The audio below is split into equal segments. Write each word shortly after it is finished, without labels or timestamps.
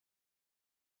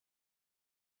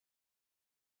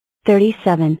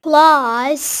37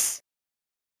 plus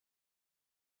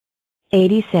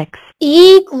 86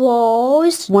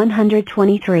 equals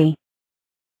 123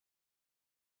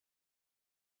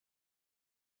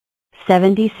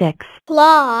 76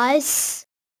 plus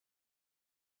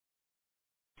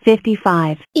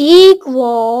 55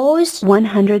 equals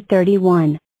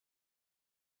 131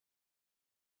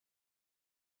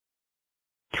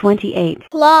 28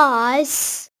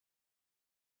 plus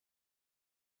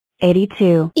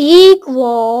 82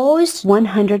 equals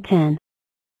 110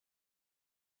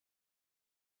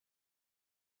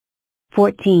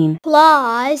 14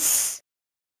 plus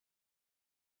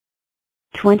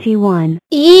 21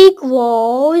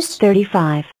 equals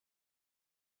 35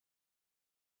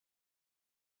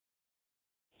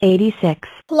 86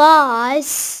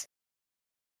 plus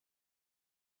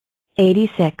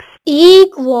 86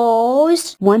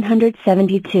 equals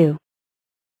 172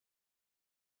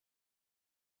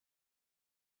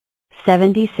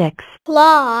 76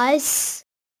 plus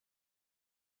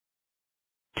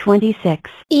 26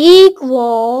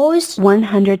 equals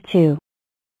 102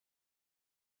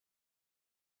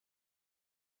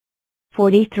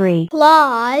 43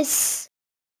 plus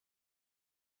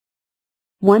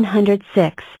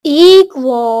 106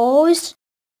 equals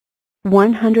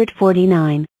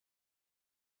 149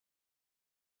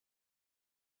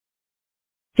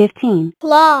 15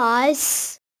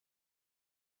 plus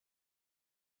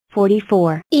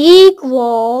 44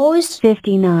 equals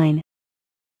 59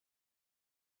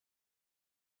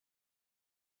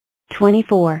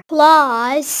 24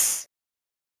 plus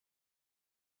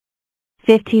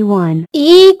 51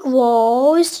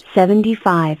 equals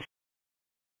 75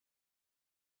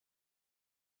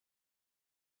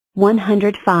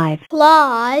 105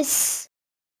 plus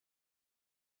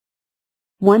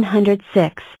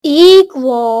 106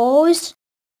 equals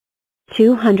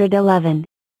 211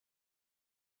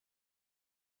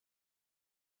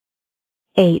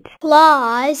 8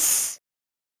 plus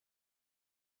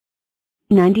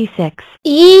 96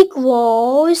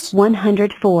 equals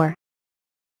 104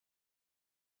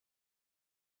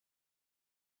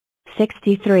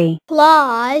 63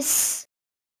 plus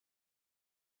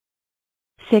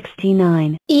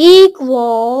 69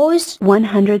 equals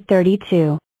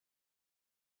 132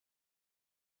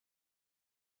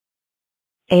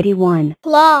 81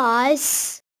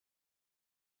 plus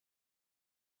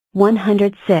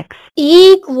 106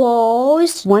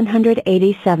 equals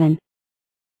 187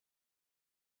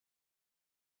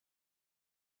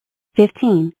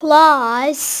 15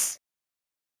 plus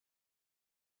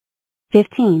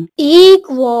 15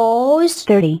 equals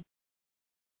 30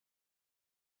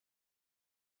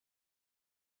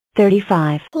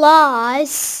 35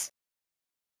 plus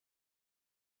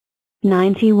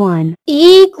 91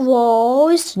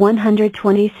 equals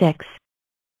 126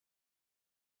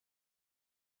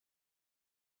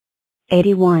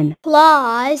 81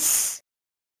 plus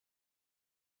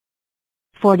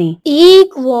 40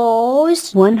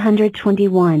 equals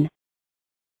 121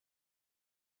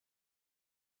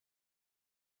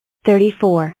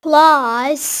 34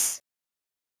 plus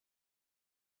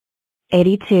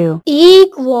 82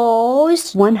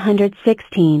 equals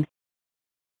 116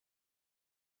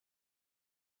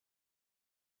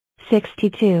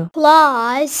 62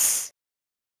 plus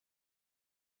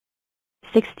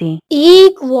 60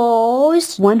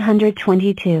 equals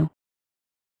 122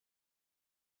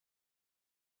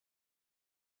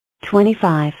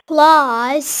 25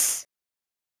 plus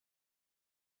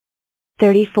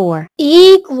 34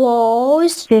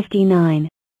 equals 59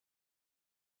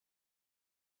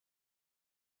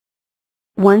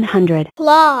 100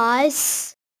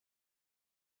 plus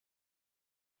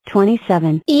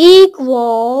 27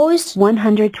 equals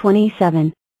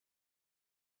 127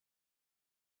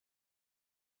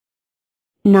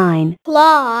 9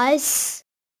 plus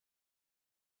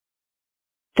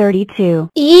 32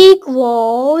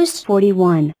 equals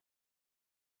 41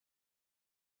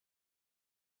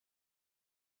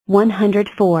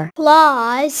 104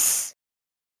 plus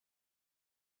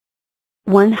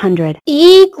 100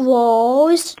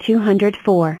 equals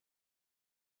 204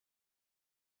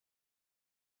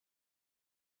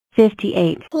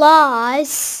 58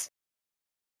 plus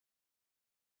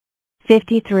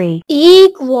 53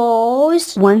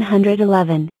 equals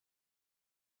 111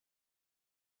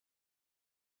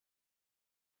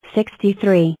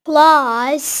 63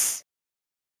 plus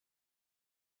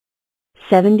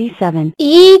 77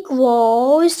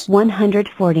 equals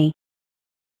 140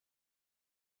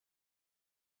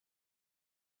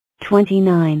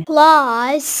 29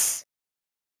 plus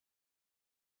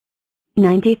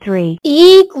 93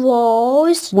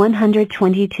 equals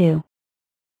 122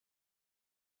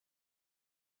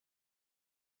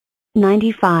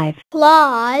 95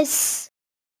 plus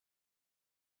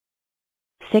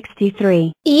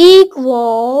 63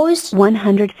 equals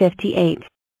 158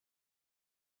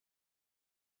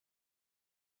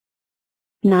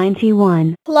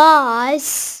 91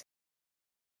 plus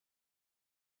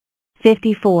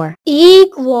 54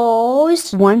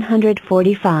 equals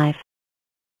 145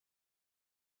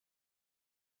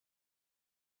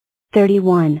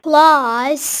 31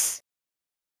 plus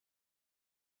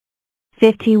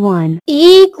 51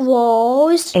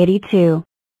 equals 82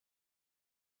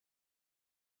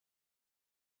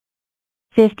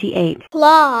 58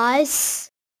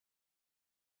 plus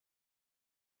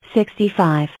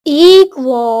 65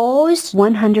 equals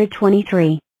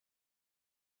 123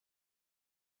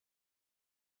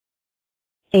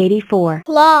 84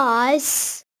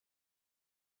 plus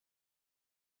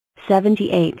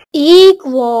 78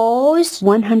 equals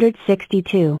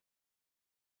 162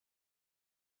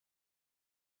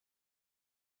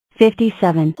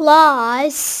 57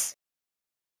 plus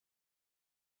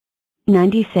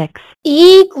 96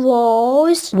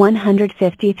 equals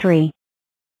 153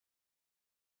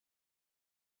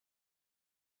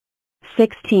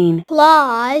 16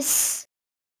 plus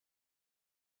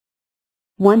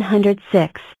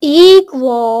 106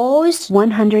 equals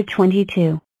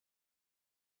 122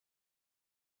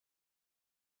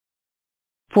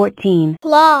 14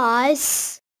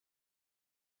 plus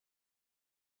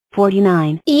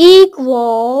 49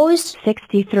 equals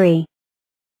 63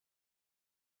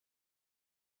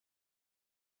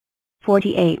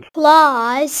 48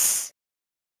 plus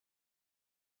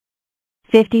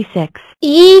 56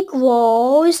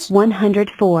 equals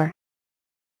 104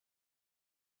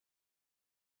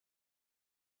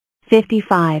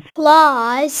 55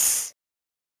 plus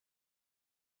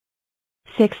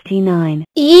 69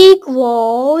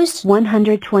 equals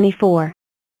 124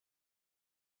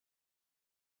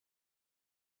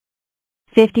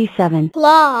 57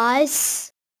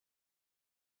 plus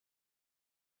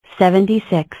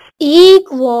 76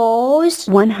 equals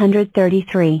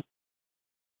 133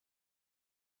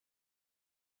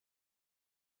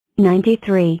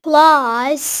 93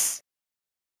 plus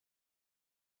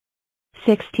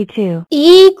 62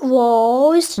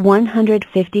 equals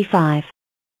 155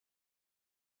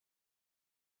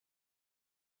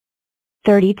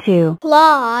 32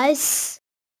 plus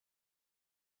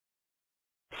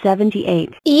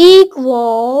 78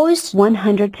 equals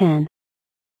 110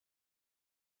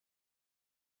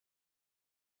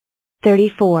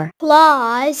 34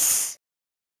 plus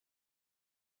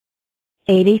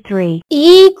 83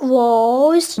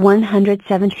 equals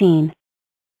 117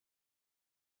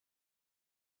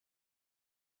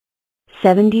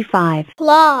 75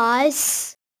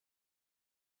 plus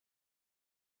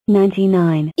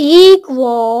 99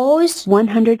 equals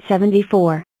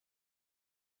 174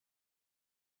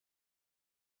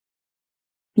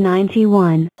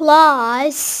 91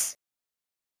 plus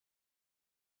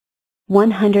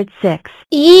 106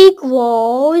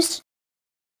 equals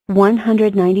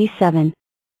 197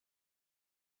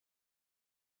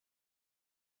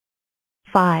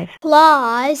 5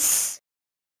 plus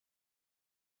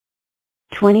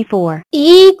 24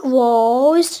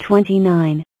 equals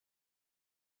 29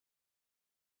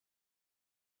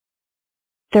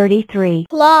 33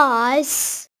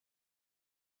 plus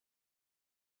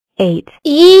 8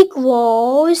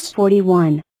 equals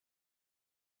 41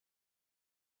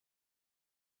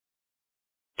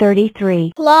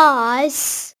 33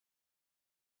 plus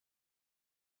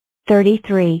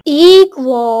 33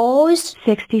 equals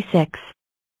 66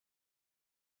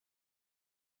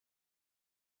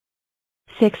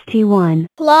 61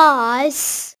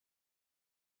 plus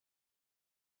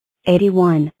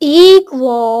 81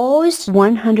 equals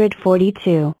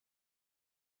 142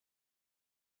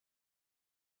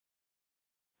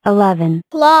 11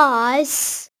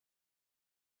 plus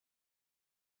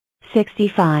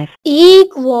 65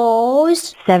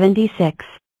 equals 76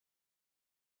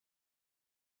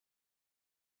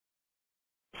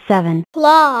 7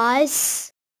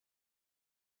 plus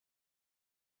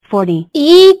 40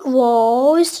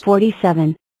 equals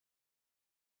 47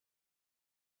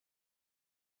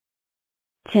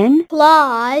 10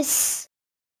 plus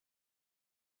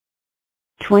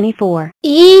 24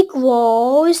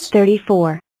 equals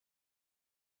 34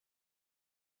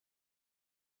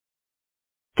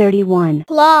 31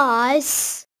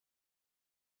 plus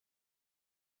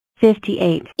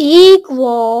 58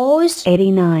 equals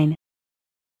 89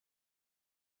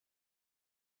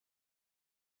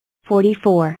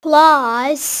 44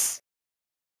 plus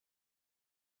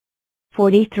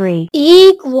 43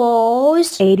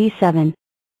 equals 87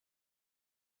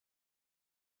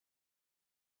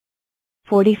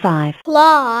 45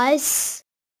 plus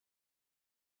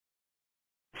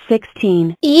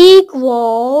 16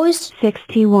 equals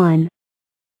 61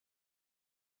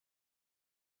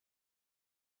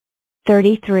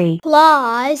 33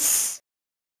 plus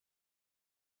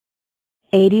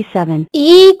 87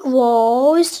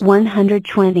 equals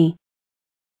 120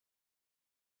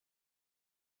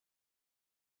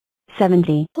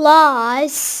 70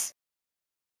 plus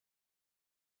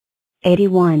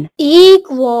 81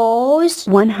 equals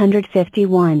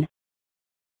 151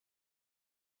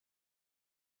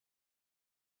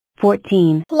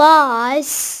 14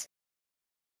 plus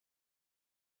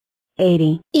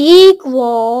 80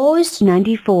 equals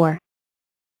 94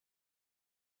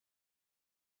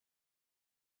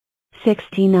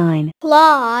 69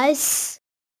 plus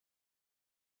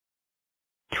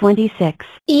 26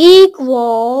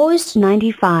 equals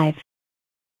 95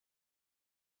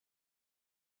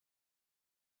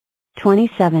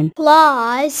 27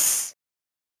 plus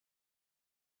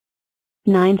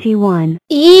 91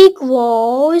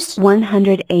 equals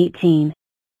 118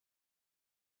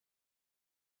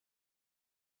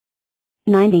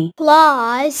 90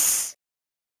 plus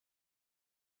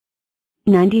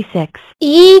 96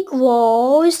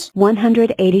 equals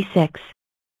 186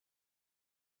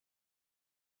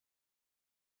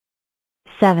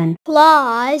 7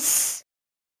 plus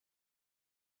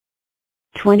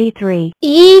 23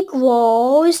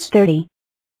 equals 30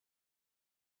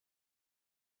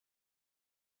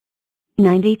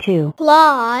 92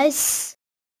 plus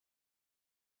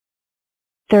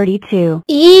 32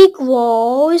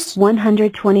 equals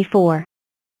 124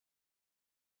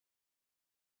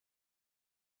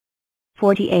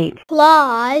 48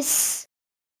 plus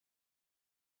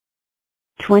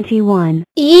 21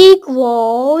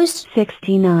 equals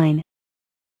 69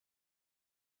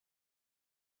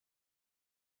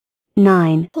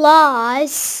 9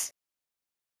 plus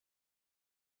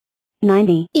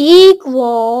 90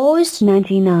 equals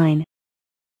 99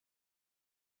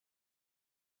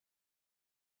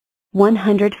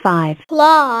 105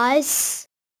 plus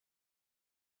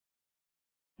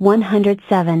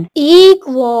 107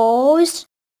 equals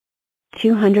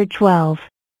 212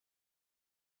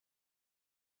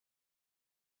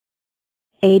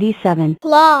 87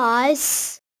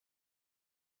 plus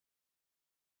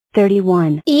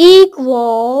 31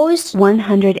 equals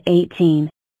 118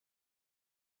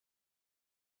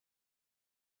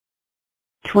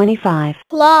 25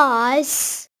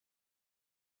 plus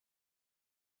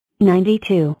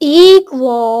 92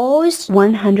 equals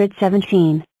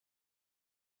 117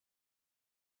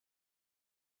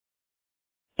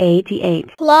 88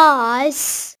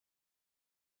 plus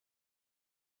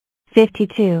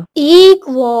 52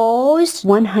 equals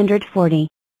 140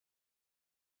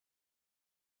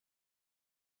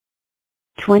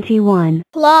 21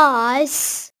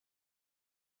 plus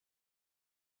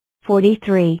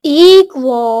 43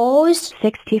 equals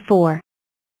 64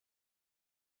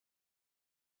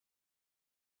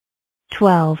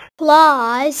 12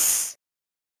 plus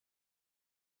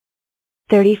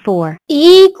 34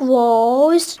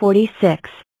 equals 46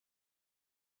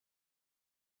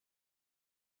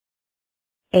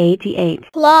 88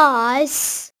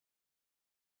 plus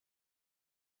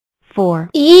 4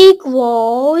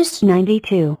 equals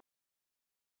 92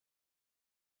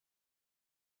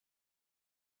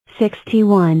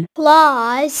 61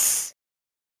 plus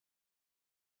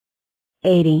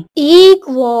 80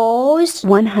 equals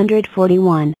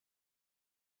 141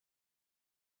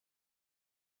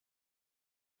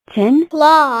 10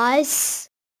 plus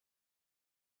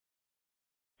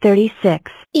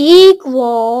 36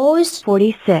 equals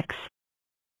 46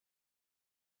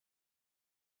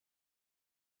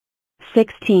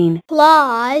 16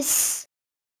 plus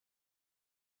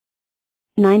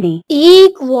 90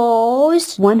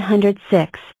 equals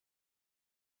 106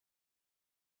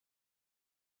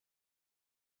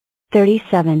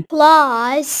 37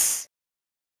 plus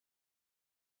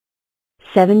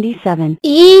 77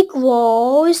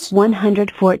 equals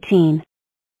 114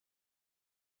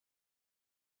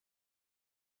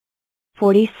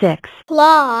 46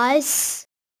 plus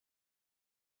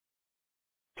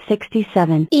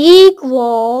 67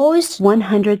 equals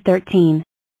 113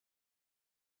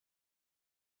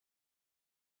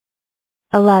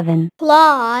 11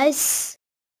 plus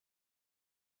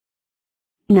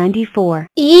 94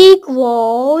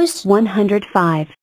 equals 105